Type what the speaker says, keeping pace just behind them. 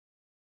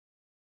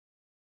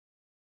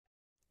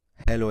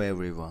Hello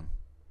everyone,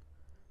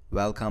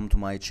 welcome to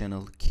my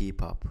channel.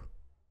 Keep up.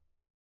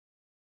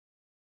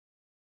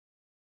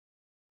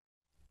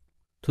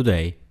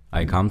 Today,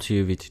 I come to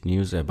you with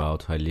news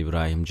about Halil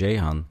İbrahim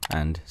Ceyhan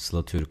and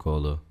Sıla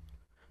Türkoğlu.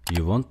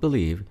 You won't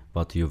believe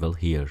what you will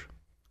hear.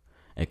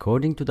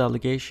 According to the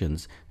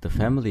allegations, the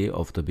family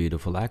of the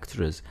beautiful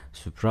actress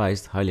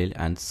surprised Halil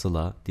and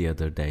Sıla the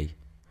other day.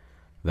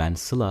 When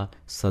Sıla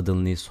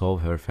suddenly saw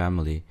her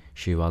family,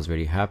 she was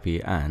very happy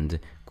and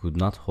could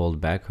not hold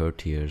back her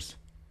tears.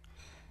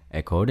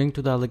 According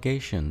to the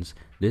allegations,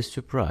 this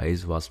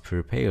surprise was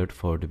prepared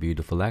for the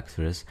beautiful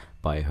actress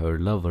by her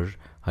lover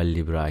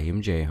Halil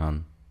İbrahim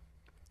Ceyhan.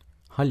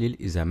 Halil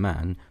is a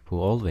man who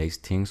always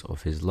thinks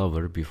of his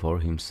lover before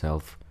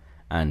himself,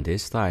 and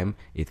this time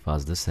it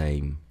was the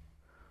same.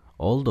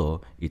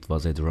 Although it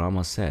was a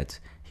drama set,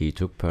 he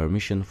took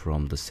permission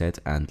from the set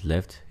and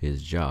left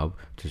his job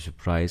to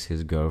surprise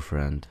his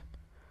girlfriend.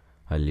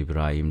 Halil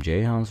İbrahim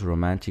Ceyhan's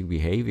romantic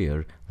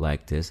behavior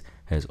like this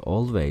has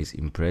always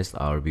impressed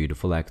our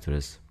beautiful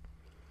actress.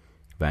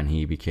 When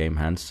he became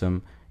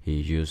handsome, he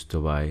used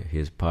to buy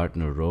his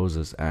partner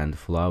roses and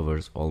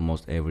flowers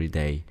almost every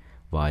day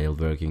while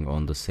working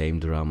on the same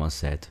drama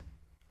set.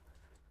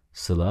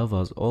 Sıla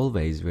was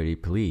always very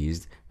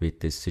pleased with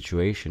this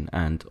situation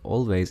and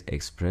always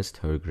expressed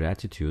her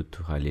gratitude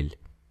to Halil.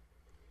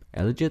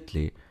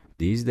 Allegedly,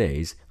 these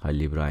days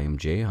Halil İbrahim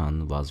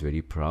Ceyhan was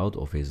very proud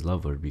of his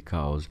lover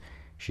because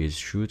she is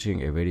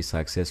shooting a very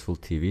successful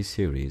TV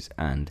series,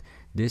 and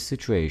this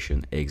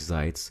situation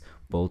excites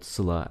both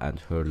Sıla and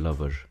her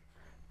lover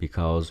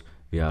because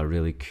we are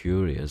really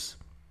curious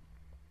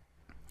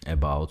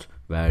about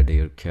where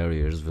their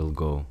careers will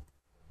go.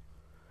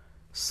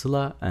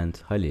 Sıla and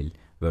Halil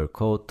were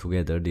caught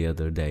together the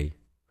other day.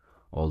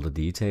 All the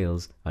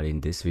details are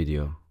in this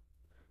video.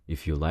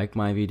 If you like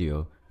my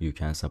video, you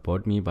can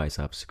support me by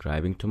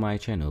subscribing to my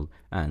channel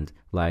and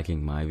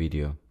liking my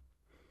video.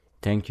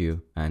 Thank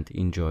you and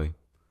enjoy.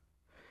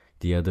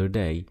 The other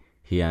day,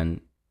 he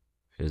and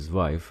his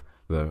wife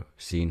were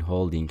seen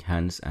holding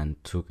hands and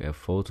took a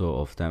photo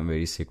of them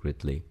very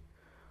secretly.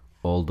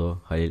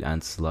 Although Halil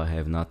and Sıla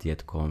have not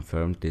yet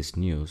confirmed this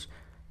news,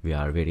 we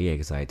are very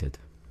excited.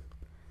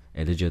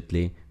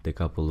 Allegedly, the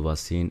couple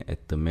was seen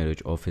at the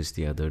marriage office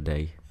the other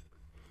day.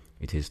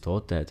 It is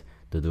thought that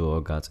the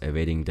duo got a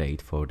wedding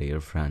date for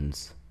their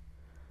friends.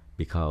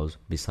 Because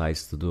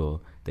besides the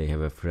duo, they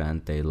have a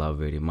friend they love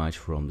very much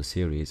from the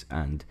series,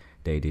 and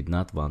they did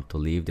not want to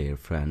leave their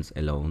friends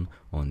alone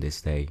on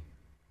this day.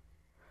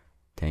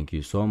 Thank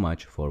you so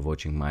much for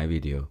watching my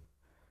video.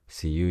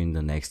 See you in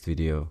the next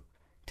video.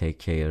 Take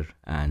care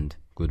and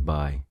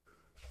goodbye.